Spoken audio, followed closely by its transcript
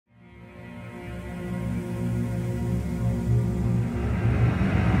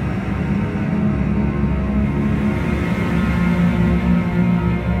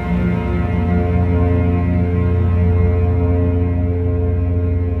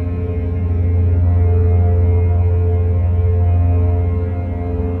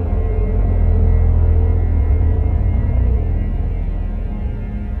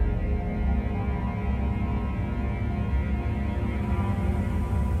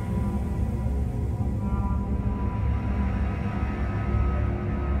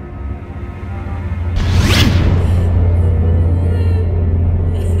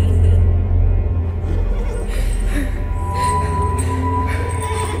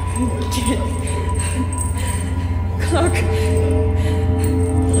shit. Cloak.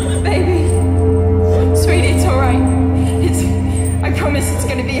 Baby. Sweetie, it's alright. I promise it's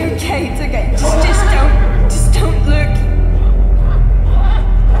gonna be okay. It's okay. Just don't look.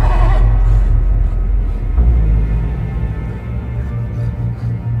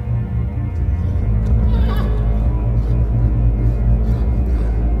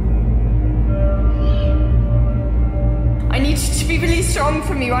 I need you to be really strong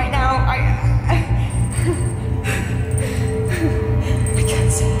for me right now. I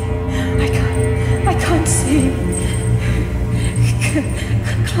can't see. I can't see.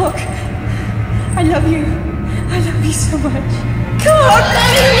 Cloak, I love you. I love you so much. Cloak,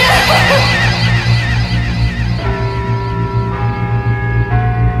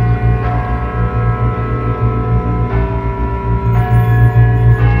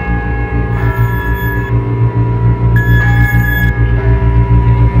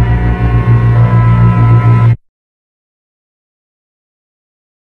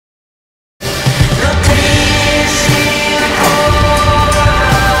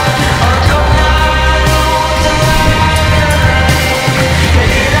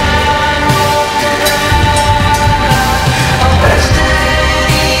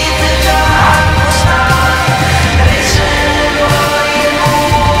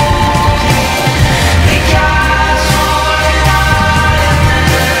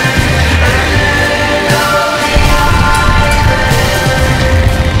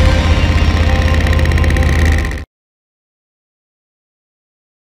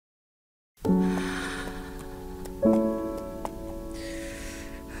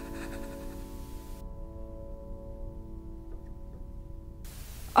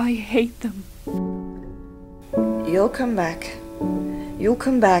 I hate them. You'll come back. You'll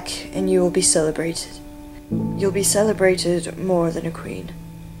come back and you will be celebrated. You'll be celebrated more than a queen.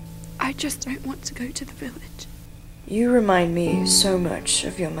 I just don't want to go to the village. You remind me so much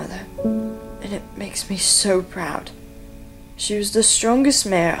of your mother, and it makes me so proud. She was the strongest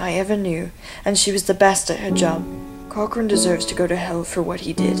mare I ever knew, and she was the best at her job. Cochrane deserves to go to hell for what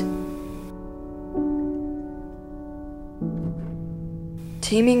he did.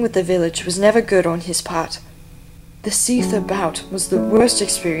 Teaming with the village was never good on his part. The Seether bout was the worst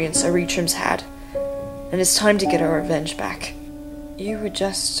experience Arietrem's had, and it's time to get our revenge back. You were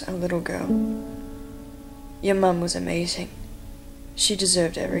just a little girl. Your mum was amazing. She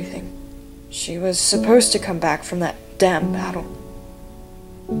deserved everything. She was supposed to come back from that damn battle.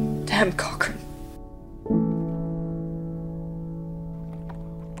 Damn Cochrane.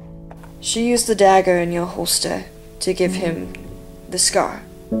 She used the dagger in your holster to give him the scar.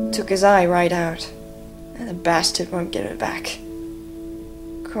 Took his eye right out. And the bastard won't get it back.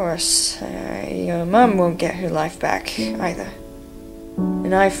 Of course, your mum won't get her life back either.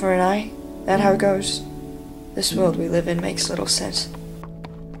 An eye for an eye? That how it goes? This world we live in makes little sense.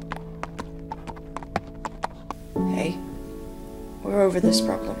 Hey, we're over this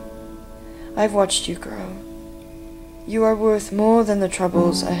problem. I've watched you grow. You are worth more than the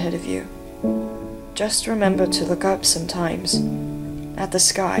troubles ahead of you. Just remember to look up sometimes, at the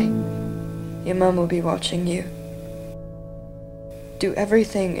sky. Your mum will be watching you. Do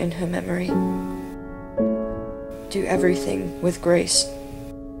everything in her memory. Do everything with grace.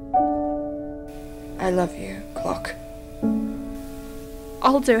 I love you, Cloak.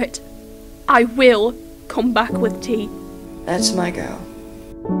 I'll do it. I will come back with tea. That's my girl.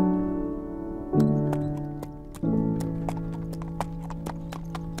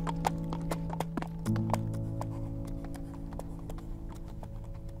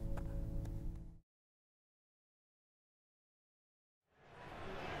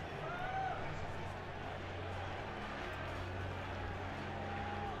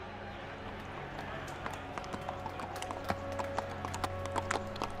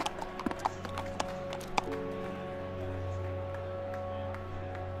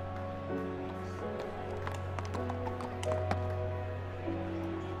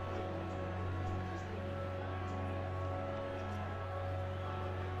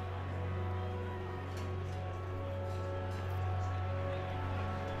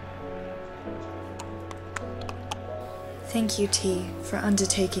 Thank you, T, for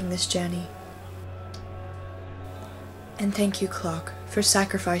undertaking this journey. And thank you, Cloak, for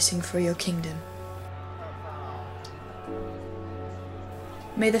sacrificing for your kingdom.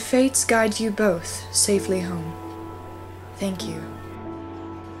 May the fates guide you both safely home. Thank you.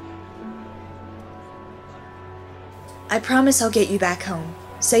 I promise I'll get you back home,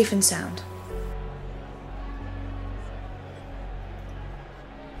 safe and sound.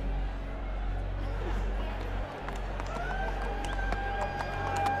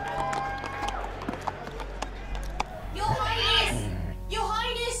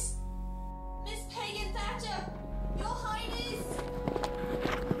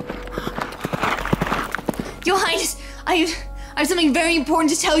 something very important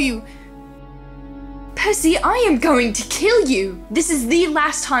to tell you. Percy, I am going to kill you. This is the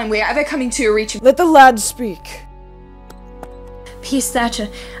last time we are ever coming to Arietrem. Let the lad speak. Pierce Thatcher,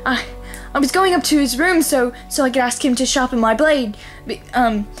 I was going up to his room so I could ask him to sharpen my blade.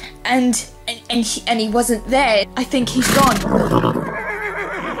 And he wasn't there. I think he's gone.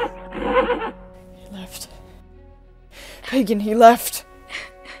 He left. Pagan, he left.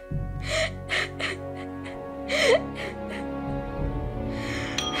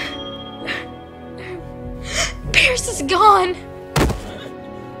 Pierce is gone.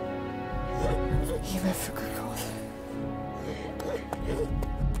 He left for good.